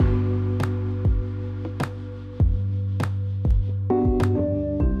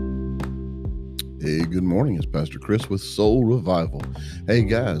Good morning. It's Pastor Chris with Soul Revival. Hey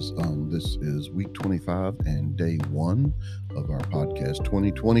guys, this is week 25 and day 1 of our podcast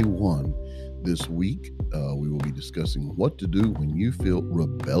 2021. This week, we will be discussing what to do when you feel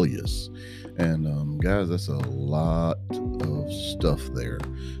rebellious. And guys, that's a lot of stuff there.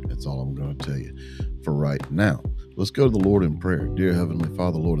 That's all I'm going to tell you for right now. Let's go to the Lord in prayer. Dear Heavenly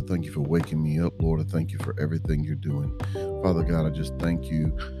Father, Lord, I thank you for waking me up. Lord, I thank you for everything you're doing. Father God, I just thank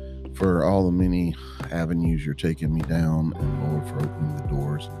you for all the many avenues you're taking me down, and Lord, for opening the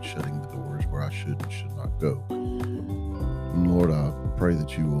doors and shutting the doors where I should and should not go. And Lord, I pray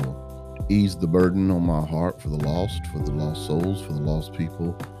that you will ease the burden on my heart for the lost souls, for the lost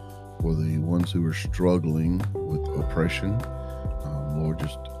people, for the ones who are struggling with oppression. Lord,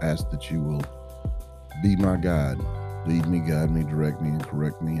 just ask that you will be my guide. Lead me, guide me, direct me, and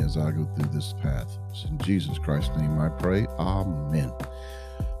correct me as I go through this path. It's in Jesus Christ's name I pray. Amen.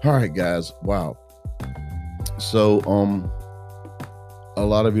 All right, guys. Wow. So, a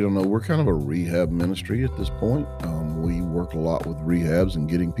lot of you don't know, we're kind of a rehab ministry at this point. We work a lot with rehabs and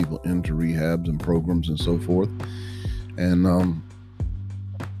getting people into rehabs and programs and so forth. And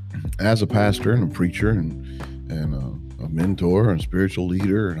as a pastor and a preacher and a mentor and spiritual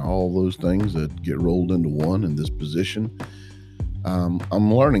leader and all those things that get rolled into one in this position,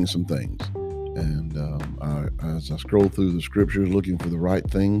 I'm learning some things. And as I scroll through the scriptures looking for the right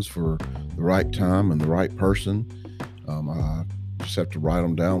things for the right time and the right person, I just have to write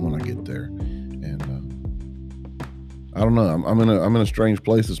them down when I get there. And I don't know. I'm in a strange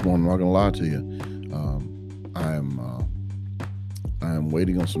place this morning. I'm not gonna lie to you. I am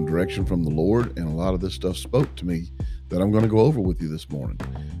waiting on some direction from the Lord, and a lot of this stuff spoke to me that I'm going to go over with you this morning.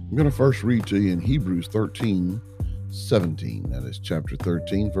 I'm going to first read to you in Hebrews 13:17. That is chapter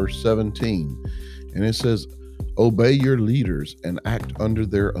 13, verse 17. And it says, "Obey your leaders and act under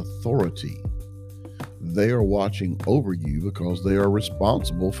their authority. They are watching over you because they are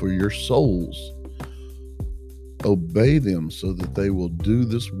responsible for your souls. Obey them so that they will do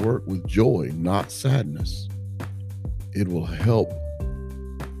this work with joy, not sadness. It will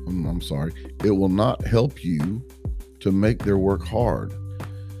not help you to make their work hard."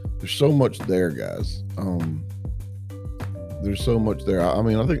 There's so much there, guys. There's so much there. I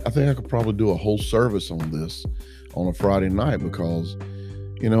mean, I think I could probably do a whole service on this on a Friday night, because,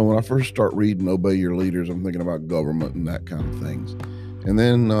 when I first start reading "Obey your leaders," I'm thinking about government and that kind of things. And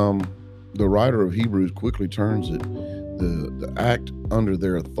then the writer of Hebrews quickly turns it, the act under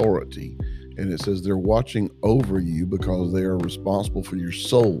their authority. And it says they're watching over you because they are responsible for your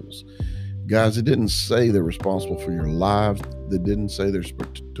souls. Guys, it didn't say they're responsible for your lives. It didn't say they're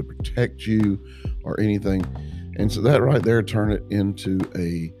to protect you or anything. And so that right there turned it into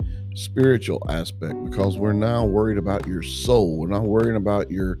a spiritual aspect, because we're now worried about your soul. We're not worrying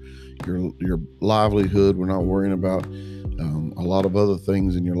about your livelihood. We're not worrying about a lot of other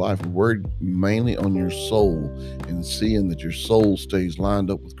things in your life. We're worried mainly on your soul and seeing that your soul stays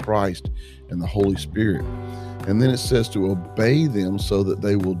lined up with Christ and the Holy Spirit. And then it says to obey them so that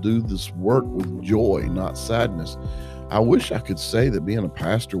they will do this work with joy, not sadness. I wish I could say that being a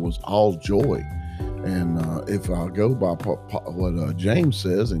pastor was all joy. And if I go by what James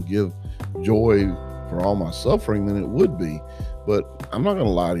says and give joy for all my suffering, then it would be. But I'm not going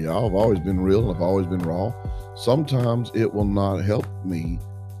to lie to y'all. I've always been real. I've always been raw. Sometimes it will not help me,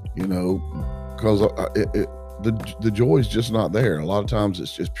 because the joy is just not there. A lot of times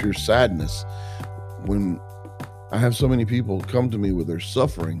it's just pure sadness. When I have so many people come to me with their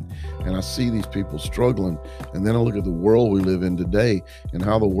suffering, and I see these people struggling, and then I look at the world we live in today, and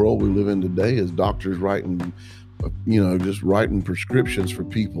how the world we live in today is doctors writing, just writing prescriptions for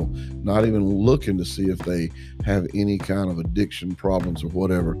people, not even looking to see if they have any kind of addiction problems or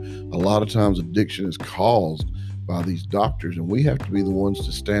whatever. A lot of times addiction is caused by these doctors, and we have to be the ones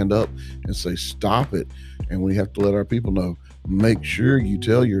to stand up and say, stop it. And we have to let our people know, make sure you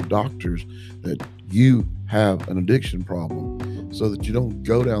tell your doctors that you have an addiction problem, so that you don't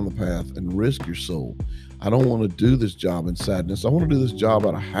go down the path and risk your soul. I don't want to do this job in sadness. I want to do this job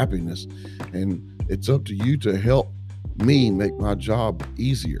out of happiness. And it's up to you to help me make my job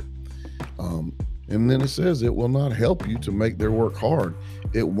easier. And then it says it will not help you to make their work hard.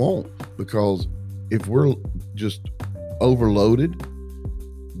 It won't, because if we're just overloaded,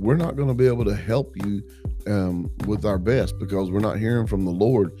 we're not going to be able to help you with our best, because we're not hearing from the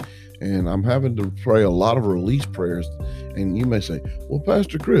Lord. And I'm having to pray a lot of release prayers. And you may say, well,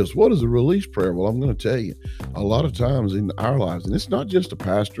 Pastor Chris, what is a release prayer? Well, I'm going to tell you, a lot of times in our lives, and it's not just a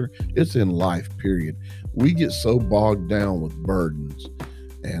pastor, it's in life, period. We get so bogged down with burdens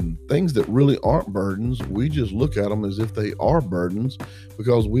and things that really aren't burdens. We just look at them as if they are burdens,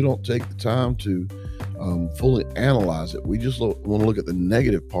 because we don't take the time to fully analyze it. We just want to look at the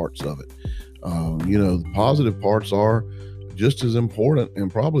negative parts of it. The positive parts are just as important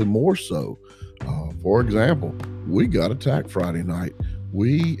and probably more so. For example, we got attacked Friday night.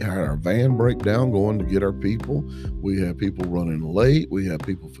 We had our van break down going to get our people. We had people running late. We had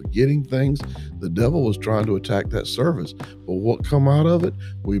people forgetting things. The devil was trying to attack that service. But what come out of it?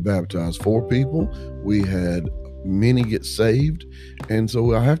 We baptized 4 people. We had many get saved. And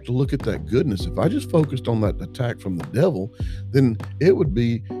so I have to look at that goodness. If I just focused on that attack from the devil, then it would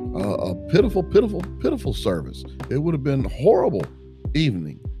be a pitiful, pitiful, pitiful service. It would have been a horrible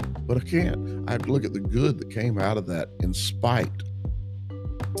evening. But I can't. I have to look at the good that came out of that in spite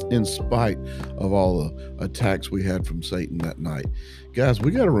of all the attacks we had from Satan that night. Guys,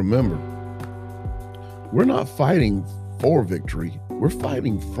 we got to remember, we're not fighting for victory. We're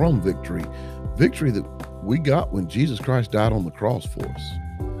fighting from victory. Victory that we got when Jesus Christ died on the cross for us.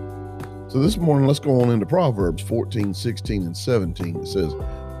 So this morning, let's go on into Proverbs 14, 16, and 17. It says,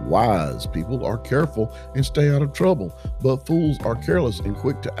 wise people are careful and stay out of trouble, but fools are careless and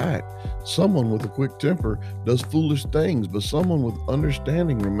quick to act. Someone with a quick temper does foolish things, but someone with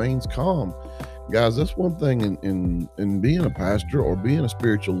understanding remains calm. Guys, that's one thing in being a pastor or being a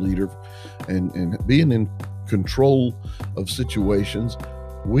spiritual leader and being in control of situations.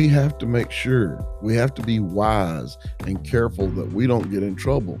 We have to make sure, we have to be wise and careful that we don't get in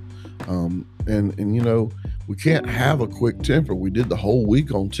trouble. We can't have a quick temper. We did the whole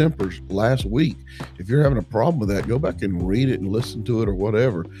week on tempers last week. If you're having a problem with that, go back and read it and listen to it or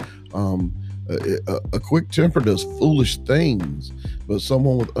whatever. A quick temper does foolish things, but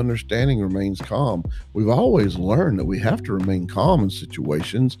someone with understanding remains calm. We've always learned that we have to remain calm in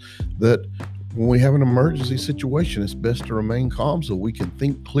situations, that when we have an emergency situation, it's best to remain calm so we can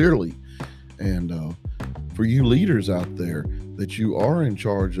think clearly. And for you leaders out there that you are in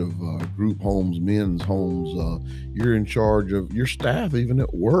charge of group homes, men's homes, you're in charge of your staff, even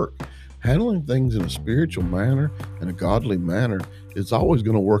at work, handling things in a spiritual manner and a godly manner, it's always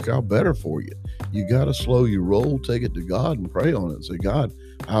going to work out better for you. You got to slow your roll, take it to God and pray on it and say, God,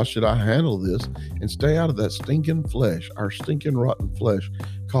 how should I handle this? And stay out of that stinking flesh. Our stinking rotten flesh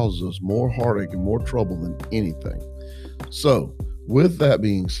causes us more heartache and more trouble than anything. So with that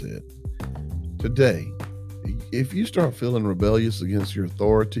being said, today, if you start feeling rebellious against your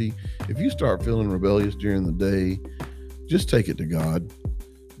authority, if you start feeling rebellious during the day, just take it to God.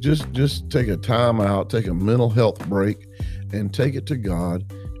 Just take a time out, take a mental health break, and take it to God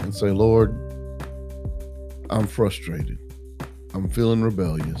and say, Lord, I'm frustrated. I'm feeling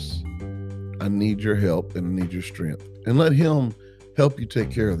rebellious. I need your help and I need your strength. And let Him help you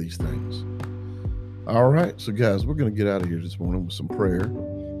take care of these things. All right, so guys, we're going to get out of here this morning with some prayer.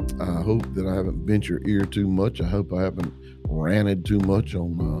 I hope that I haven't bent your ear too much. I hope I haven't ranted too much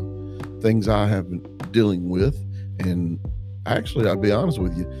on things I have been dealing with. And actually, I'll be honest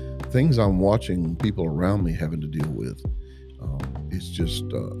with you, things I'm watching people around me having to deal with.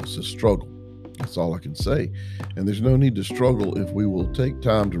 It's a struggle. That's all I can say. And there's no need to struggle if we will take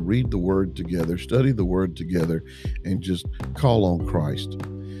time to read the Word together, study the Word together, and just call on Christ.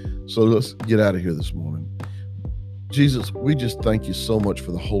 So let's get out of here this morning. Jesus, we just thank you so much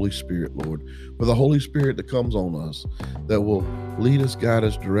for the Holy Spirit, Lord, for the Holy Spirit that comes on us, that will lead us, guide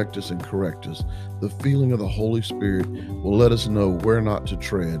us, direct us, and correct us. The feeling of the Holy Spirit will let us know where not to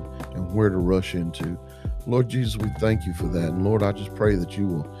tread and where to rush into. Lord Jesus, we thank you for that. And Lord, I just pray that you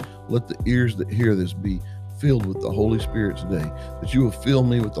will let the ears that hear this be filled with the Holy Spirit today, that you will fill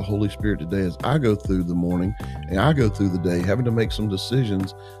me with the Holy Spirit today as I go through the morning and I go through the day having to make some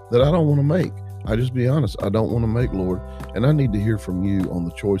decisions that I don't want to make. I just be honest, I don't want to make, Lord, and I need to hear from you on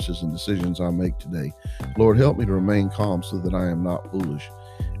the choices and decisions I make today. Lord, help me to remain calm so that I am not foolish.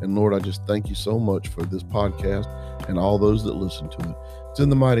 And Lord, I just thank you so much for this podcast and all those that listen to it. It's in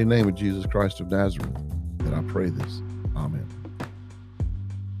the mighty name of Jesus Christ of Nazareth that I pray this. Amen.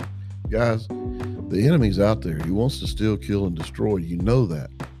 Guys, the enemy's out there. He wants to steal, kill, and destroy. You know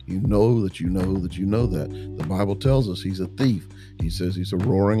that. You know that you know that you know that. The Bible tells us he's a thief. He says he's a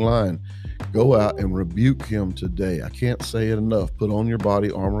roaring lion. Go out and rebuke him today. I can't say it enough. Put on your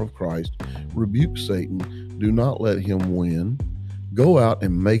body armor of Christ. Rebuke Satan. Do not let him win. Go out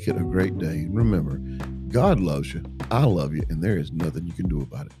and make it a great day. Remember, God loves you. I love you, and there is nothing you can do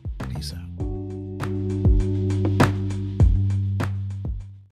about it. Peace out.